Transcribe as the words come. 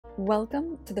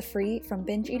Welcome to the Free from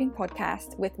Binge Eating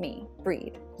podcast with me,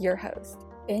 Breed, your host.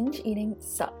 Binge eating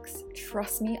sucks.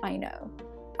 Trust me, I know.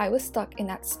 I was stuck in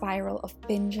that spiral of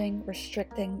binging,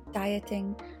 restricting,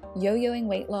 dieting, yo-yoing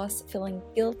weight loss, feeling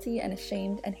guilty and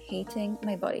ashamed and hating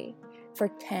my body for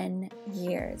 10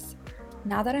 years.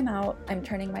 Now that I'm out, I'm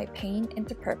turning my pain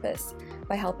into purpose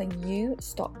by helping you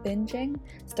stop binging,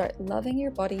 start loving your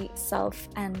body, self,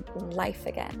 and life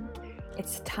again.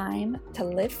 It's time to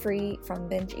live free from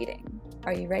binge eating.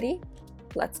 Are you ready?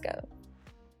 Let's go.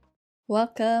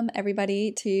 Welcome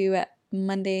everybody to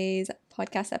Monday's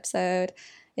podcast episode.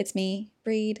 It's me,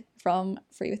 Breed, from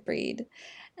Free with Breed.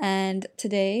 And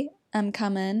today I'm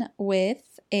coming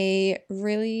with a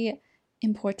really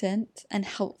important and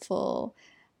helpful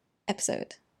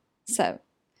episode. So,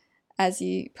 as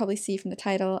you probably see from the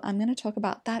title, I'm going to talk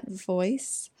about that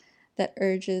voice that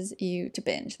urges you to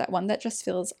binge, that one that just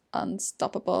feels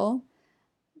unstoppable,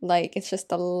 like it's just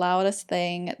the loudest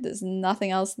thing, there's nothing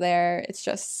else there, it's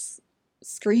just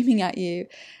screaming at you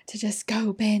to just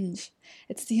go binge.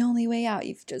 It's the only way out,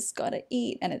 you've just got to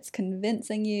eat, and it's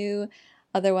convincing you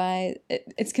otherwise,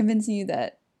 it's convincing you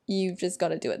that you've just got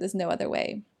to do it, there's no other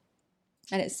way.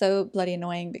 And it's so bloody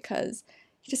annoying because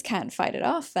you just can't fight it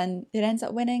off, and it ends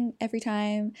up winning every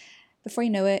time. Before you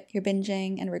know it, you're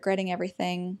binging and regretting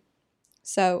everything.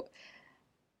 So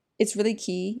it's really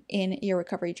key in your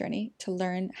recovery journey to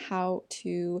learn how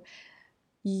to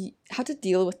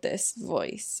deal with this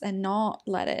voice and not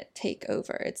let it take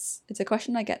over. It's a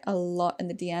question I get a lot in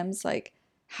the DMs, like,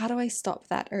 how do I stop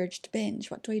that urge to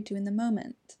binge? What do I do in the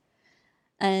moment?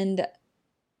 And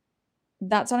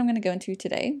that's what I'm going to go into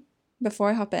today.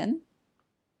 Before I hop in,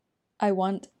 I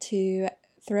want to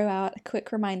throw out a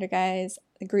quick reminder, guys,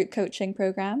 the group coaching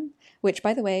program, which,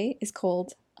 by the way, is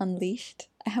called Unleashed.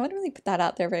 I haven't really put that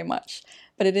out there very much,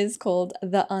 but it is called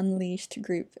the Unleashed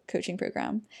group coaching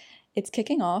program. It's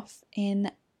kicking off in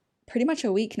pretty much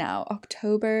a week now,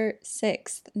 October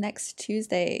 6th, next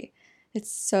Tuesday.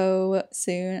 It's so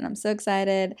soon and I'm so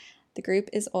excited. The group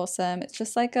is awesome. It's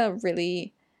just like a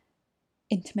really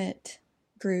intimate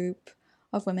group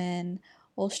of women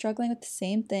all struggling with the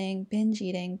same thing, binge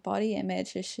eating, body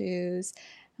image issues,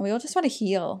 and we all just want to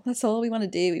heal. That's all we want to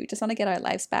do. We just want to get our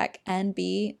lives back and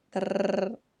be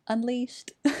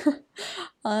unleashed.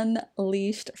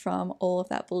 Unleashed from all of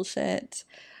that bullshit,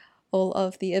 all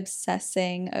of the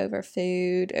obsessing over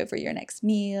food, over your next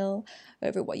meal,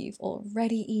 over what you've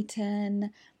already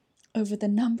eaten, over the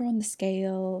number on the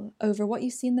scale, over what you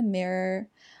see in the mirror,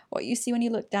 what you see when you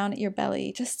look down at your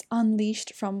belly, just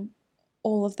unleashed from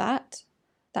all of that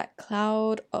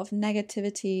cloud of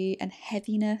negativity and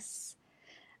heaviness,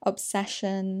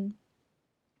 obsession,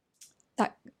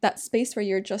 that space where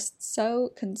you're just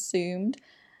so consumed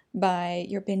by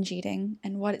your binge eating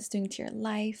and what it's doing to your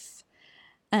life,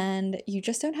 and you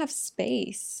just don't have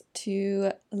space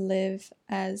to live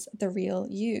as the real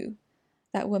you.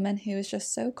 That woman who is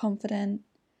just so confident,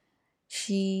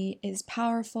 she is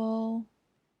powerful,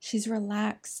 she's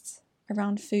relaxed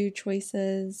around food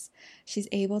choices, she's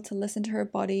able to listen to her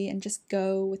body and just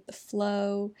go with the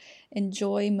flow,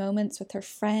 enjoy moments with her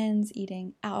friends,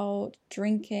 eating out,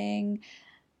 drinking,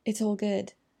 it's all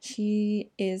good. She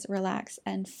is relaxed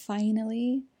and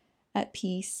finally at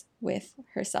peace with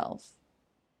herself.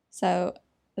 So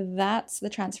that's the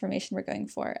transformation we're going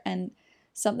for. And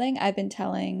something I've been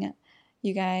telling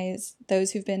you guys,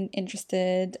 those who've been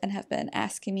interested and have been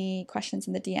asking me questions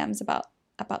in the DMs about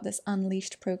this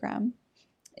Unleashed program,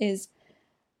 is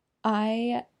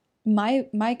my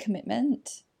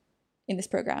commitment in this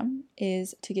program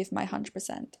is to give my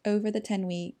 100% over the 10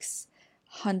 weeks,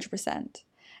 100%.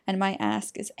 And my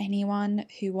ask is anyone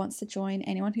who wants to join,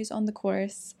 anyone who's on the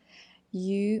course,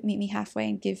 you meet me halfway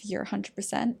and give your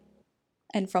 100%.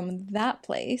 And from that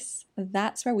place,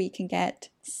 that's where we can get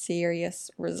serious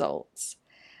results.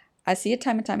 I see it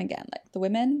time and time again, like the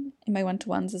women in my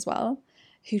one-to-ones as well,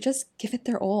 who just give it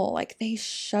their all. Like they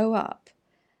show up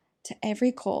to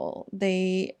every call,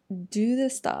 they do the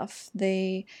stuff,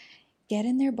 they get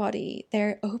in their body,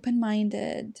 they're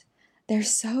open-minded, they're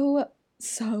so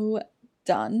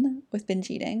done with binge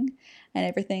eating and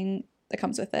everything that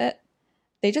comes with it.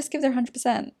 They just give their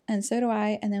 100%, and so do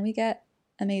I, and then we get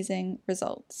amazing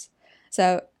results.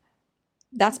 So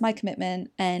that's my commitment,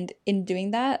 and in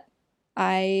doing that,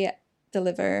 I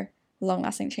deliver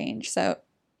long-lasting change. So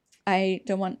I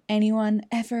don't want anyone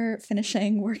ever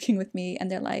finishing working with me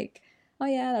and they're like, oh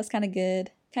yeah, that's kind of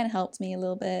good, kind of helped me a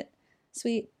little bit,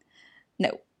 sweet.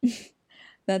 No,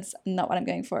 that's not what I'm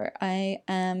going for. I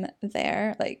am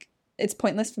there, like, it's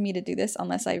pointless for me to do this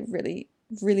unless I really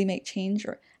make change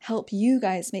or help you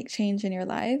guys make change in your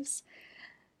lives.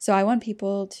 So I want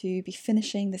people to be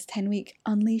finishing this 10-week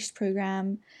Unleashed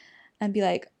program and be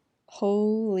like,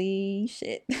 holy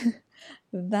shit,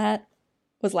 that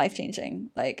was life-changing.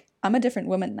 Like, I'm a different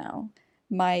woman now.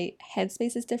 My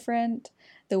headspace is different.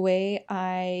 The way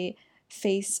I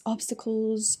face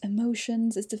obstacles,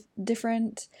 emotions is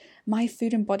different. My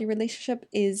food and body relationship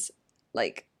is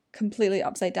like completely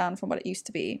upside down from what it used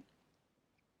to be.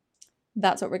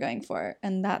 That's what we're going for,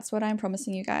 and that's what I'm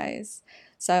promising you guys.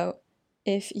 So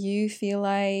if you feel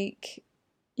like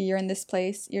you're in this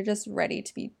place, you're just ready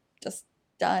to be just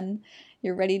done,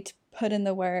 you're ready to put in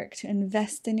the work, to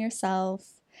invest in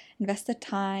yourself, invest the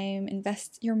time,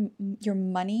 invest your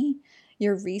money,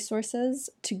 your resources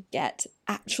to get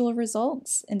actual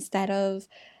results, instead of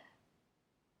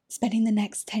spending the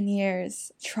next 10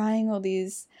 years trying all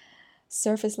these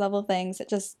surface level things that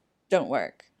just don't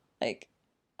work. Like,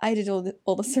 I did all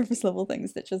the surface level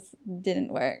things that just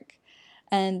didn't work.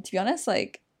 And to be honest,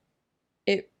 like,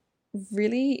 it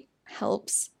really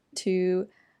helps to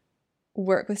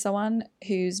work with someone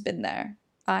who's been there.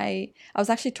 I was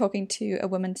actually talking to a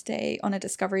woman today on a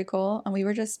discovery call, and we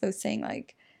were just both saying,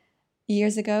 like,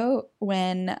 years ago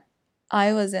when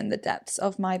I was in the depths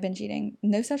of my binge eating,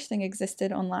 no such thing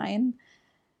existed online.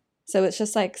 So it's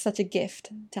just like such a gift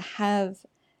to have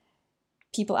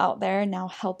people out there now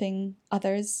helping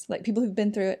others, like people who've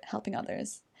been through it helping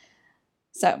others.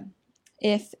 So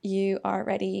if you are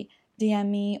ready, DM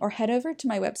me or head over to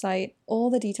my website. All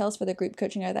the details for the group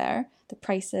coaching are there, the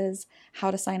prices,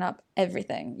 how to sign up,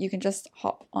 everything. You can just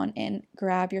hop on in,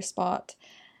 grab your spot.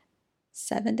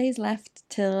 7 days left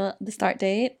till the start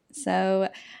date. So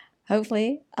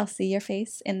hopefully I'll see your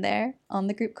face in there on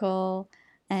the group call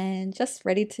and just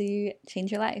ready to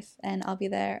change your life. And I'll be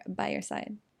there by your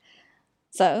side.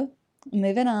 So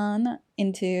moving on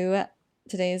into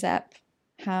today's ep,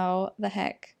 how the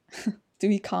heck do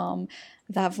we calm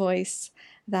that voice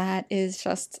that is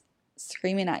just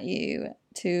screaming at you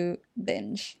to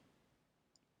binge?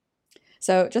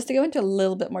 So just to go into a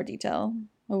little bit more detail,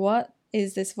 what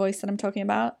is this voice that I'm talking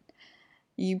about?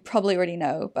 You probably already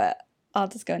know, but I'll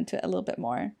just go into it a little bit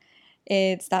more.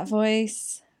 It's that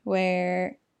voice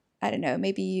where, I don't know,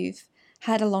 maybe you've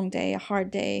had a long day, a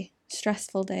hard day,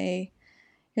 stressful day.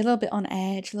 You're a little bit on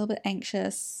edge, a little bit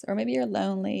anxious, or maybe you're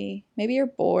lonely, maybe you're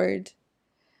bored.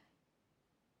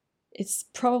 It's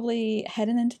probably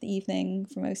heading into the evening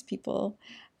for most people,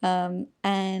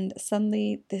 and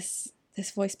suddenly this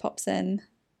voice pops in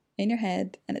your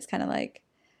head, and it's kind of like,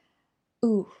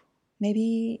 ooh,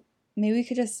 maybe we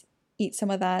could just eat some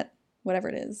of that, whatever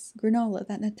it is, granola,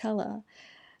 that Nutella,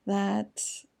 that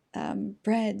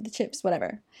bread, the chips,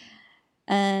 whatever.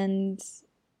 And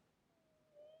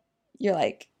you're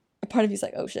like, a part of you's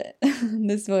like, oh shit,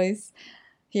 this voice,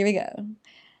 here we go.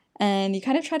 And you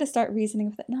kind of try to start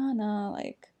reasoning with it. No,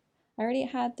 like, I already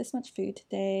had this much food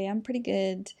today. I'm pretty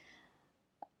good.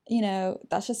 You know,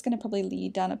 that's just going to probably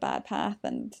lead down a bad path,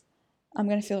 and I'm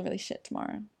going to feel really shit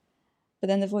tomorrow. But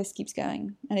then the voice keeps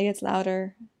going, and it gets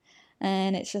louder,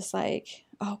 and it's just like,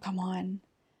 oh, come on.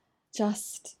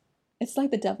 It's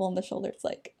like the devil on the shoulder. It's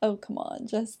like, oh, come on,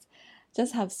 just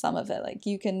have some of it. Like,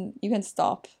 you can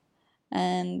stop,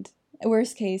 and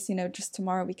worst case, you know, just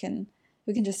tomorrow we can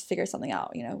just figure something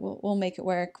out. You know, we'll make it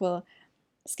work. We'll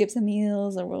skip some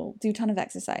meals, or we'll do a ton of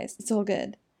exercise. It's all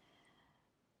good.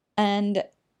 And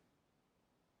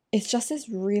it's just this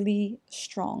really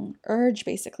strong urge,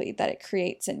 basically, that it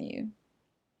creates in you.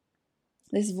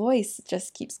 This voice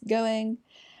just keeps going,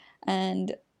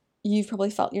 and you've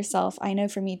probably felt yourself. I know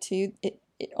for me too, it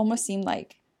almost seemed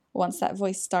like once that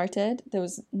voice started, there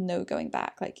was no going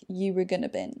back. Like, you were gonna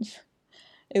binge.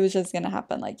 It was just gonna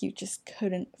happen. Like, you just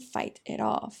couldn't fight it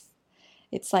off.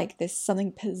 It's like this,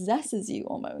 something possesses you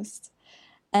almost.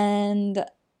 And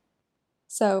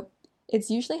so it's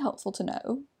usually helpful to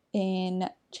know in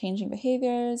changing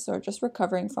behaviors or just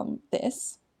recovering from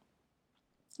this.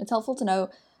 It's helpful to know,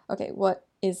 okay, what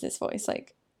is this voice?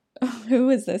 Like, who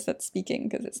is this that's speaking?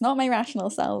 Because it's not my rational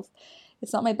self.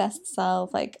 It's not my best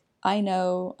self. Like, I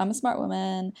know I'm a smart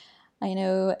woman. I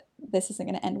know this isn't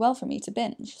going to end well for me to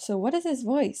binge. So what is this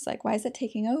voice? Like, why is it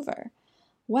taking over?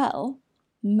 Well,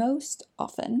 most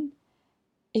often,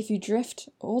 if you drift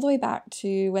all the way back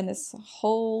to when this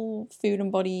whole food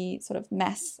and body sort of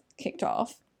mess kicked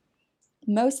off,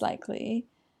 most likely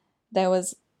there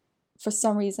was, for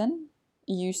some reason,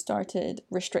 you started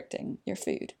restricting your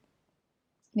food.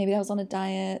 Maybe that was on a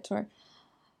diet, or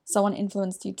someone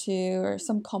influenced you to, or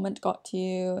some comment got to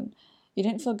you, and you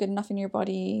didn't feel good enough in your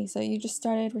body, so you just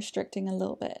started restricting a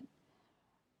little bit.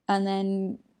 And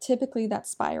then typically that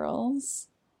spirals.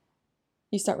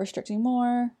 You start restricting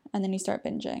more, and then you start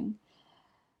binging.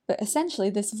 But essentially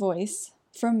this voice,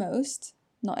 for most,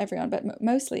 not everyone, but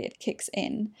mostly it kicks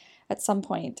in at some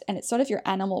point, and it's sort of your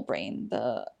animal brain,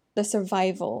 the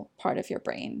survival part of your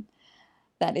brain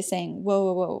that is saying, whoa,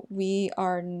 whoa, whoa, we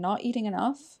are not eating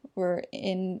enough. We're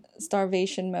in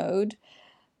starvation mode.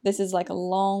 This is like a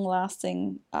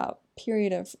long-lasting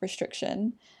period of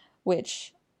restriction,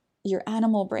 which your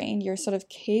animal brain, your sort of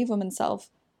cavewoman self,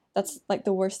 that's like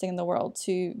the worst thing in the world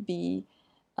to be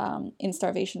in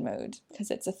starvation mode because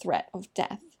it's a threat of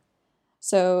death.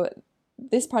 So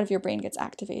this part of your brain gets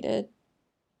activated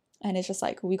and it's just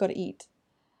like, we got to eat.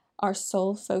 Our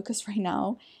sole focus right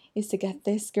now is to get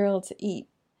this girl to eat.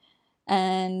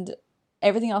 And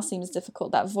everything else seems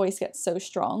difficult. That voice gets so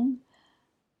strong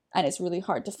and it's really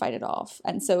hard to fight it off.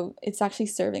 And so it's actually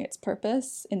serving its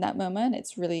purpose in that moment.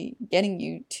 It's really getting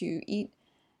you to eat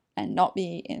and not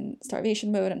be in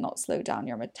starvation mode and not slow down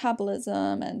your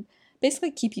metabolism and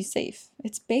basically keep you safe.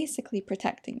 It's basically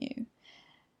protecting you.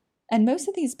 And most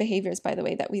of these behaviors, by the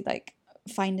way, that we like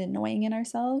find annoying in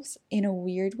ourselves in a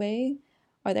weird way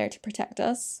are there to protect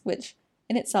us, which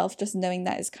in itself, just knowing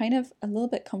that is kind of a little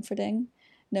bit comforting,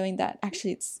 knowing that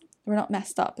actually we're not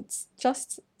messed up. It's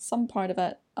just some part of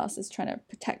us is trying to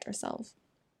protect ourselves.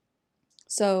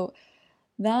 So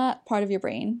that part of your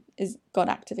brain got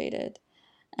activated,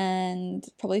 and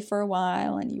probably for a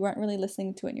while, and you weren't really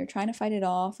listening to it, and you're trying to fight it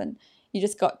off, and you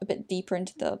just got a bit deeper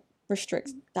into the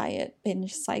restrict, diet,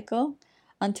 binge cycle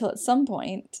until at some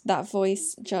point that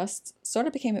voice just sort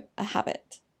of became a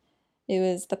habit. It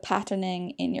was the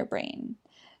patterning in your brain.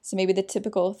 So maybe the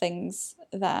typical things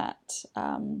that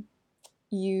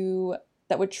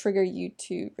that would trigger you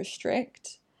to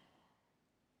restrict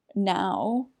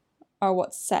now are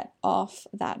what set off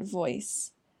that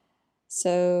voice.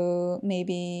 So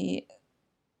maybe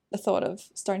the thought of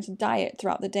starting to diet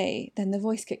throughout the day, then the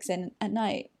voice kicks in at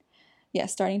night. Yeah,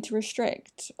 starting to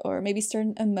restrict, or maybe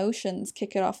certain emotions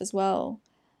kick it off as well.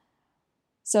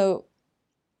 So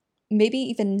maybe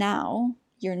even now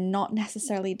you're not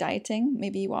necessarily dieting,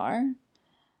 maybe you are.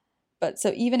 But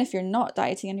so even if you're not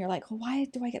dieting and you're like, well, why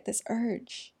do I get this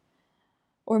urge?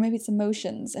 Or maybe it's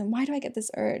emotions, and why do I get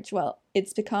this urge? Well,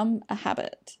 it's become a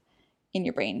habit in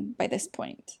your brain by this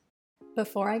point.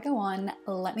 Before I go on,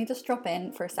 let me just drop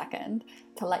in for a second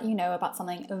to let you know about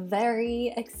something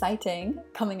very exciting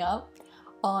coming up.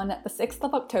 On the 6th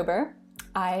of October,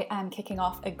 I am kicking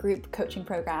off a group coaching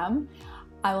program.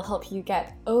 I will help you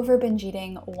get over binge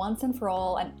eating once and for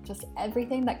all, and just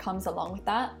everything that comes along with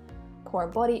that. Poor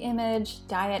body image,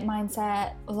 diet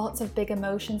mindset, lots of big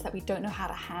emotions that we don't know how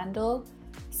to handle,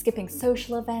 skipping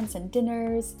social events and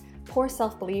dinners, poor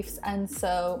self-beliefs, and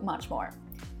so much more.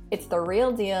 It's the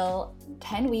real deal,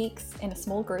 10 weeks in a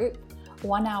small group,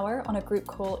 1 hour on a group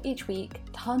call each week,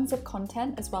 tons of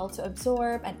content as well to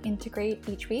absorb and integrate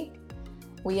each week.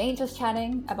 We ain't just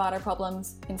chatting about our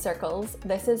problems in circles.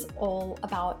 This is all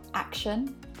about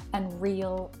action and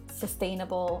real,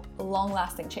 sustainable,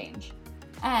 long-lasting change.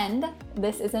 And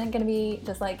this isn't going to be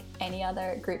just like any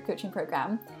other group coaching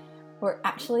program. We're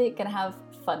actually going to have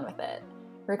fun with it.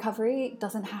 Recovery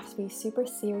doesn't have to be super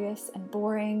serious and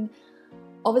boring.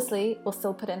 Obviously, we'll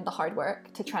still put in the hard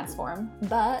work to transform,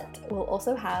 but we'll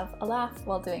also have a laugh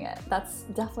while doing it. That's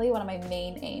definitely one of my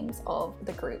main aims of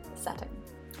the group setting.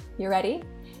 You ready?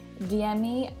 DM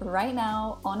me right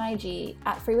now on IG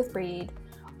at freewithbreed,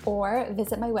 or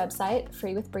visit my website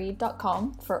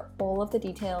freewithbreed.com for all of the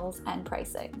details and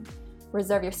pricing.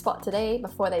 Reserve your spot today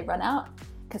before they run out,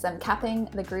 because I'm capping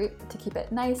the group to keep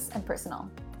it nice and personal.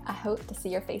 I hope to see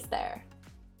your face there.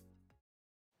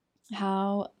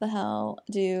 How the hell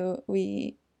do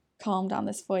we calm down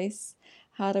this voice?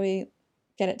 How do we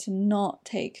get it to not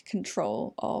take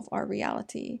control of our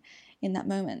reality in that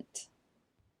moment?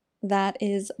 That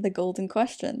is the golden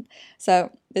question.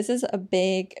 So this is a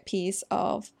big piece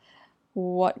of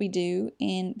what we do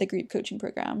in the group coaching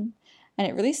program. And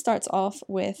it really starts off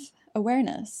with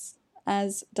awareness,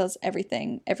 as does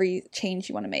everything, every change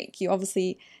you want to make. You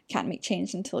obviously can't make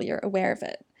change until you're aware of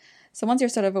it. So once you're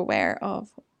sort of aware of,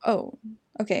 oh,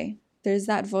 okay, there's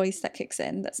that voice that kicks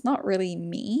in. That's not really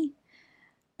me,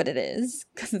 but it is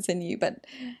because it's in you, but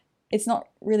it's not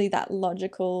really that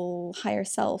logical higher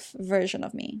self version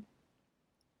of me.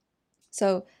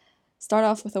 So start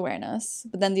off with awareness,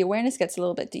 but then the awareness gets a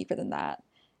little bit deeper than that.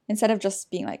 Instead of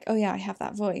just being like, oh yeah, I have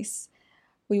that voice,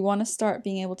 we want to start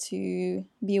being able to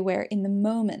be aware in the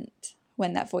moment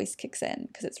when that voice kicks in,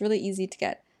 because it's really easy to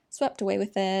get swept away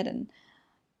with it and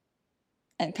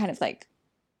kind of like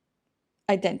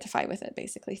identify with it,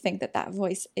 basically think that that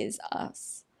voice is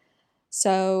us.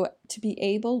 So to be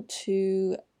able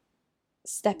to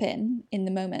step in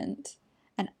the moment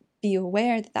and be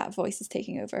aware that that voice is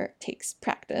taking over takes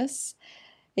practice.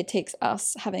 It takes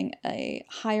us having a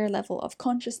higher level of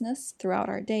consciousness throughout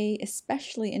our day,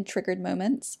 especially in triggered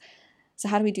moments. So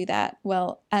how do we do that?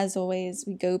 Well, as always,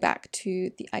 we go back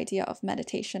to the idea of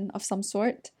meditation of some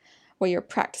sort, where you're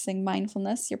practicing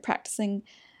mindfulness, you're practicing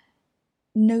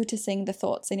noticing the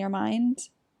thoughts in your mind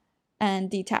and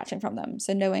detaching from them.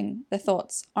 So knowing the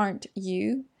thoughts aren't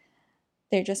you,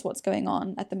 they're just what's going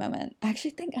on at the moment. I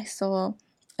actually think I saw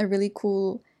a really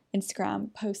cool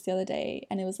Instagram post the other day,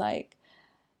 and it was like,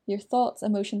 your thoughts,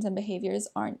 emotions, and behaviors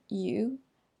aren't you.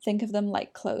 Think of them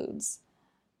like clothes.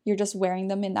 You're just wearing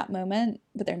them in that moment,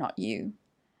 but they're not you.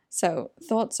 So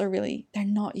thoughts are really, they're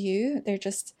not you. They're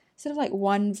just sort of like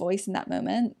one voice in that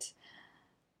moment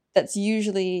that's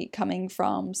usually coming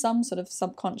from some sort of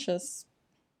subconscious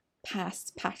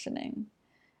past patterning.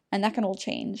 And that can all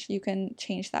change. You can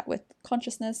change that with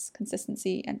consciousness,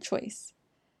 consistency, and choice.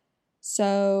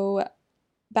 So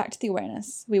back to the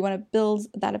awareness. We want to build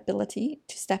that ability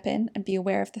to step in and be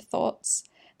aware of the thoughts,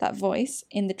 that voice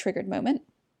in the triggered moment.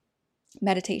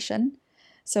 Meditation.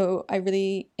 So I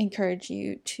really encourage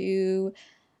you to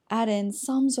add in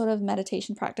some sort of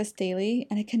meditation practice daily,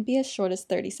 and it can be as short as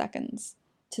 30 seconds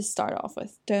to start off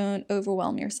with. Don't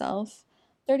overwhelm yourself.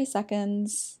 30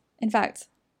 seconds. In fact,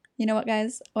 you know what,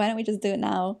 guys? Why don't we just do it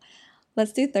now?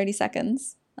 Let's do 30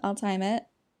 seconds. I'll time it.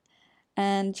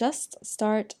 And just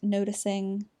start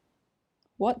noticing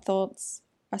what thoughts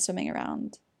are swimming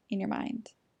around in your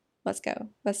mind. Let's go.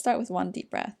 Let's start with one deep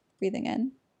breath. Breathing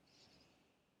in.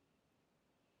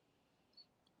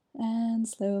 And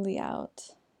slowly out.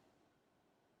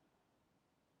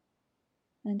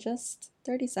 And just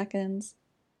 30 seconds.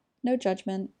 No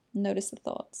judgment. Notice the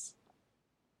thoughts.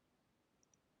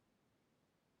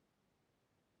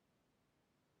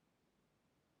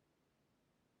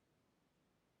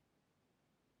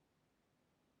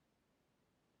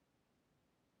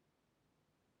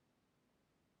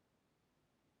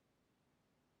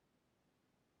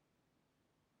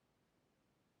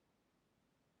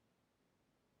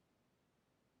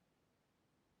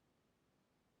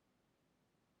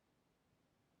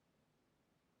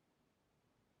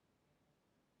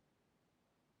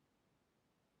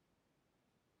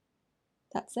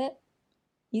 That's it.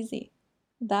 Easy.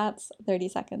 That's 30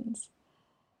 seconds.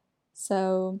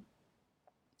 So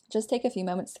just take a few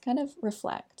moments to kind of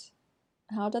reflect.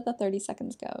 How did the 30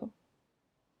 seconds go?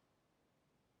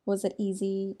 Was it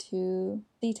easy to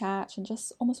detach and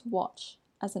just almost watch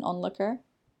as an onlooker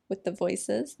with the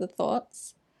voices, the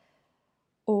thoughts?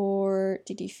 Or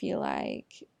did you feel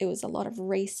like it was a lot of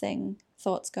racing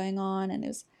thoughts going on and it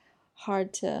was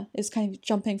it was kind of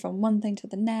jumping from one thing to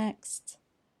the next?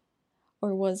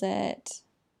 Or was it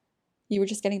you were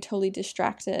just getting totally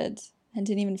distracted and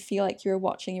didn't even feel like you were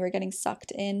watching, you were getting sucked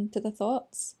into the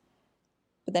thoughts?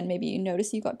 But then maybe you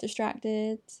noticed you got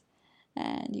distracted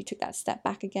and you took that step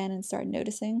back again and started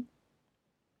noticing.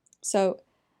 So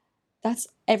that's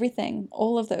everything.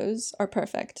 All of those are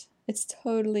perfect. It's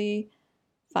totally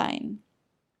fine.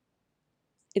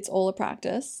 It's all a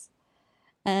practice.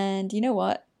 And you know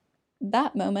what?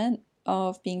 That moment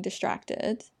of being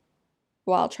distracted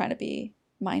while trying to be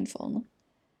mindful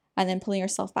and then pulling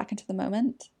yourself back into the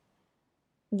moment,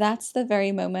 that's the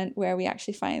very moment where we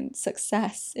actually find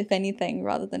success, if anything,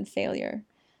 rather than failure.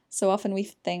 So often we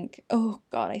think, oh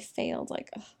God, I failed.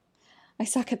 Like, ugh, I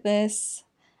suck at this.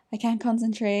 I can't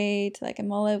concentrate. Like,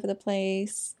 I'm all over the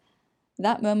place.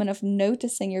 That moment of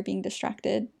noticing you're being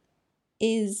distracted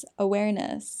is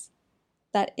awareness.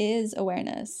 That is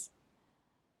awareness.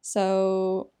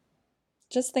 So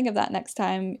just think of that next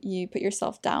time you put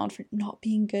yourself down for not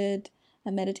being good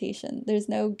at meditation. There's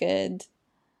no good.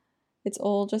 It's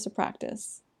all just a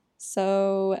practice.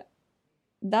 So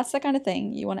that's the kind of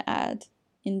thing you want to add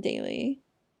in daily.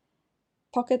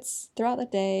 Pockets throughout the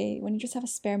day, when you just have a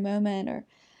spare moment or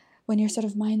when you're sort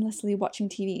of mindlessly watching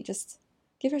TV, just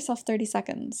give yourself 30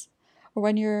 seconds. Or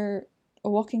when you're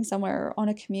walking somewhere or on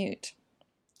a commute,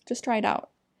 just try it out.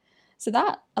 So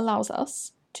that allows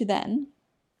us to then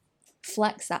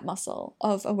flex that muscle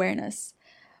of awareness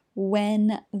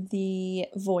when the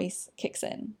voice kicks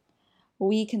in.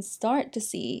 We can start to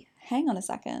see, hang on a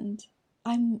second,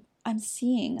 I'm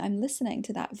listening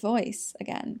to that voice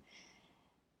again.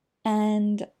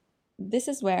 And this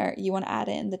is where you want to add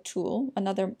in the tool,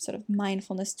 another sort of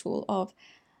mindfulness tool of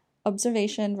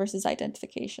observation versus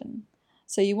identification.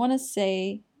 So you want to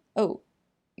say, oh,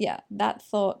 yeah, that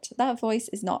thought, that voice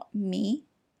is not me.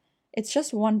 It's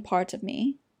just one part of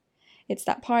me. It's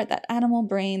that part, that animal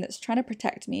brain that's trying to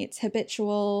protect me. It's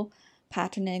habitual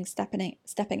patterning,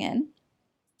 stepping in.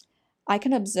 I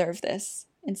can observe this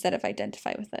instead of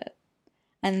identify with it.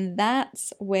 And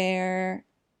that's where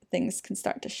things can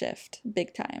start to shift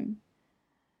big time.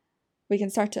 We can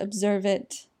start to observe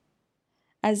it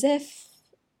as if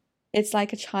it's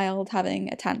like a child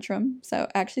having a tantrum. So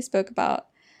I actually spoke about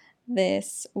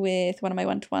this with one of my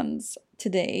one-to-ones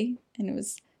today, and it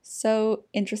was so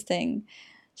interesting.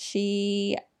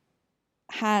 She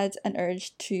had an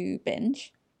urge to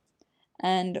binge,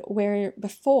 and where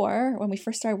before, when we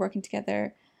first started working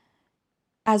together,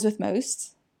 as with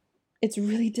most, it's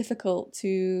really difficult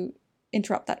to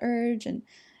interrupt that urge and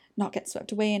not get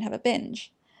swept away and have a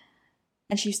binge.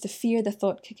 And she used to fear the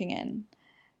thought kicking in.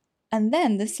 And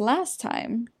then this last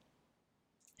time,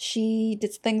 she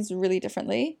did things really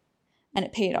differently, and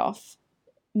it paid off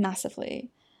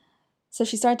massively. So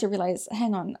she started to realize,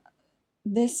 hang on,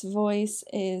 this voice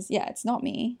is, yeah, it's not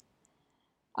me.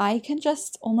 I can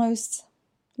just almost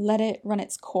let it run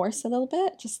its course a little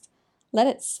bit, just let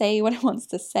it say what it wants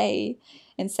to say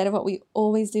instead of what we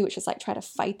always do, which is like try to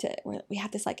fight it, where we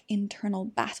have this like internal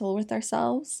battle with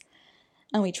ourselves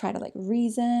and we try to like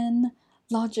reason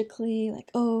logically, like,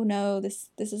 oh no, this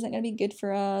isn't gonna be good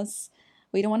for us.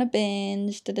 We don't want to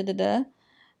binge, da da da da.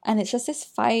 And it's just this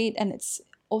fight, and it's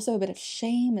also a bit of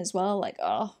shame as well, like,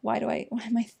 oh, why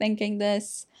am I thinking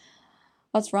this?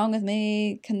 What's wrong with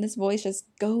me? Can this voice just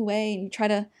go away? And you try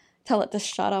to tell it to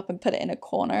shut up and put it in a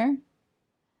corner.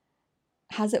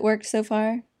 Has it worked so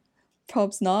far?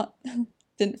 Probs not.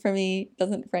 Didn't for me,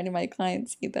 doesn't for any of my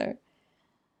clients either.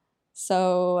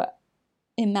 So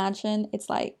imagine it's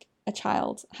like a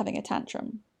child having a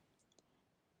tantrum.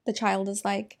 The child is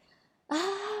like,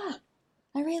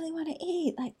 I really want to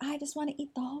eat. Like, I just want to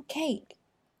eat the whole cake.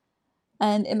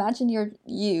 And imagine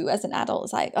you as an adult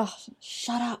is like, oh,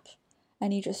 shut up.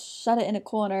 And you just shut it in a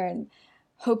corner and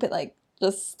hope it like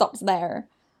just stops there.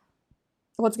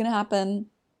 What's going to happen?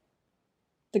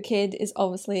 The kid is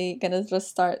obviously going to just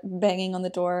start banging on the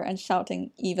door and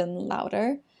shouting even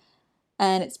louder.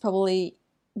 And it's probably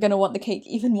going to want the cake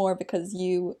even more because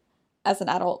you, as an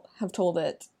adult, have told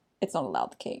it it's not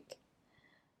allowed the cake.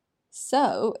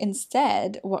 So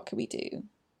instead, what could we do?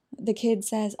 The kid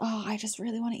says, oh, I just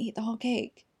really want to eat the whole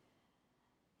cake.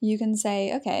 You can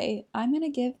say, okay, I'm going to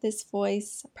give this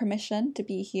voice permission to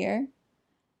be here.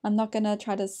 I'm not going to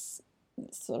try to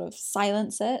sort of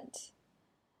silence it.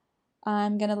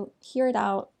 I'm going to hear it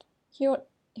out, hear what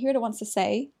it wants to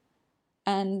say,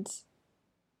 and,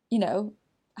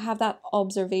 have that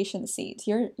observation seat.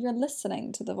 You're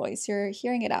listening to the voice, you're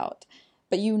hearing it out,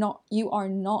 but you are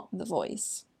not the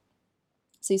voice.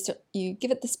 So you give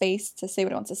it the space to say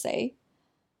what it wants to say.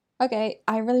 Okay,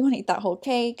 I really want to eat that whole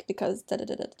cake because da da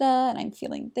da da da, and I'm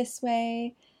feeling this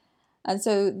way. And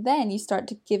so then you start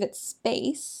to give it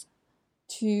space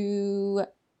to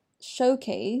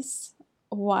showcase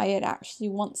why it actually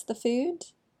wants the food.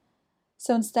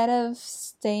 So instead of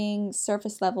staying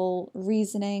surface level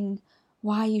reasoning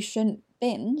why you shouldn't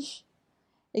binge,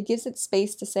 it gives it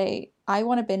space to say, I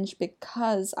want to binge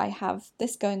because I have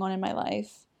this going on in my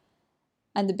life,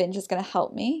 and the binge is going to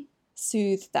help me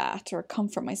soothe that or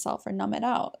comfort myself or numb it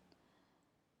out.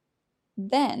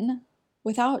 Then,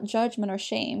 without judgment or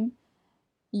shame,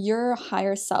 your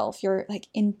higher self, your like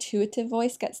intuitive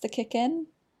voice gets to kick in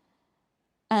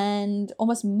and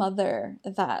almost mother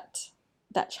that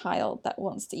child that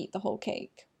wants to eat the whole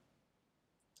cake.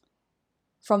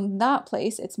 From that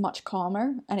place, it's much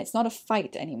calmer, and it's not a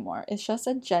fight anymore. It's just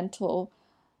a gentle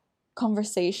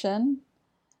conversation.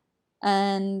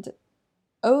 And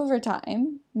over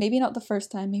time, maybe not the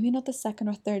first time, maybe not the second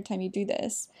or third time you do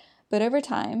this, but over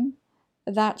time,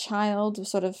 that child will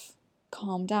sort of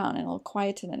calm down and it'll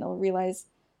quieten and it'll realize,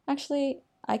 actually,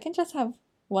 I can just have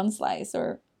one slice,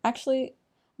 or actually,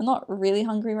 I'm not really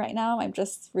hungry right now. I'm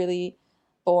just really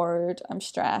bored. I'm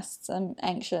stressed. I'm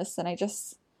anxious, and I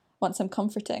just want some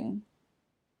comforting.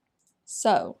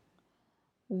 So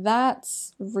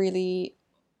that's really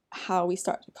how we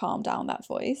start to calm down that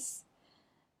voice.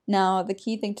 Now, the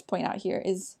key thing to point out here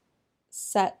is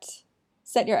set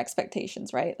your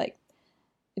expectations, right? Like,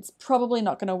 it's probably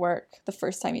not going to work the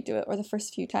first time you do it or the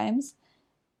first few times.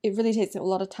 It really takes a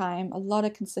lot of time, a lot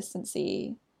of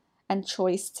consistency, and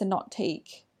choice to not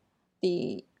take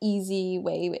the easy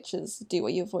way, which is do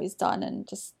what you've always done and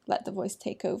just let the voice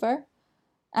take over.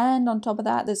 And on top of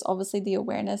that, there's obviously the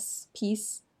awareness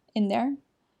piece in there.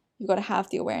 You've got to have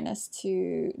the awareness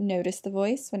to notice the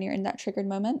voice when you're in that triggered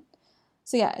moment.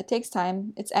 So yeah, it takes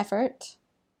time, it's effort,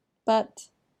 but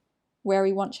where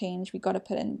we want change, we've got to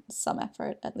put in some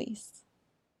effort at least.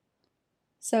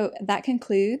 So that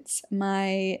concludes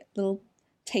my little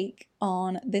take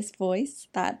on this voice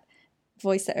that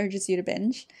urges you to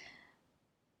binge.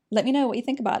 let me know what you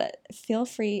think about it. Feel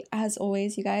free, as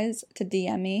always, you guys, to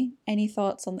DM me any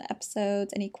thoughts on the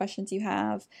episodes, any questions you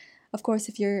have. Of course,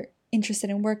 if you're interested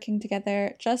in working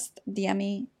together, just DM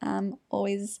me. I'm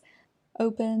always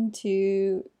open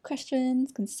to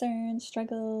questions, concerns,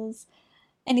 struggles,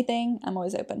 anything. I'm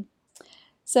always open.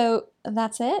 So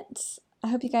that's it. I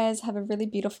hope you guys have a really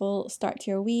beautiful start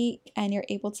to your week and you're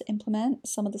able to implement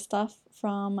some of the stuff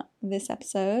from this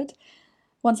episode.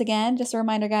 Once again, just a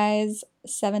reminder, guys,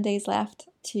 7 days left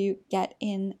to get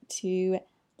into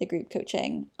the group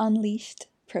coaching Unleashed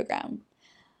program.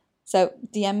 So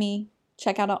DM me,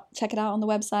 check it out on the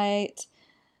website.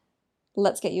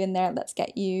 Let's get you in there. Let's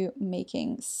get you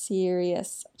making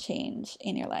serious change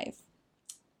in your life.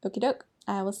 Okie doke.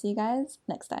 I will see you guys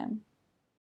next time.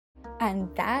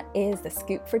 And that is the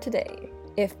scoop for today.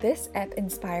 If this ep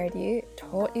inspired you,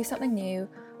 taught you something new,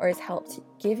 or has helped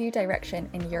give you direction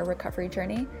in your recovery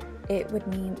journey, it would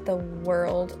mean the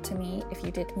world to me if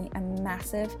you did me a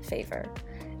massive favor.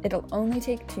 It'll only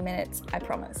take 2 minutes, I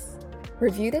promise.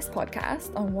 Review this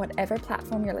podcast on whatever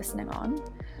platform you're listening on.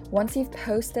 Once you've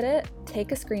posted it,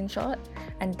 take a screenshot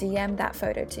and DM that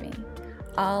photo to me.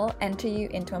 I'll enter you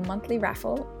into a monthly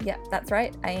raffle. Yep, that's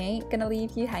right, I ain't gonna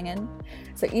leave you hanging.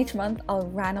 So each month I'll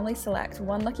randomly select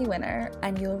one lucky winner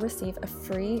and you'll receive a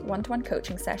free one-to-one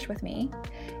coaching session with me.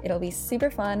 It'll be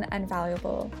super fun and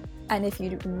valuable. And if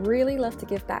you'd really love to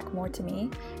give back more to me,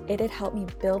 it'd help me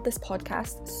build this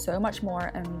podcast so much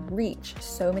more and reach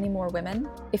so many more women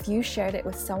if you shared it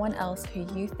with someone else who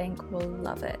you think will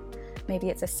love it. Maybe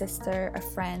it's a sister, a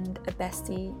friend, a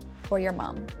bestie, or your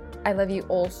mom. I love you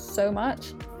all so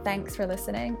much. Thanks for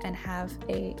listening and have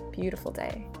a beautiful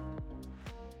day.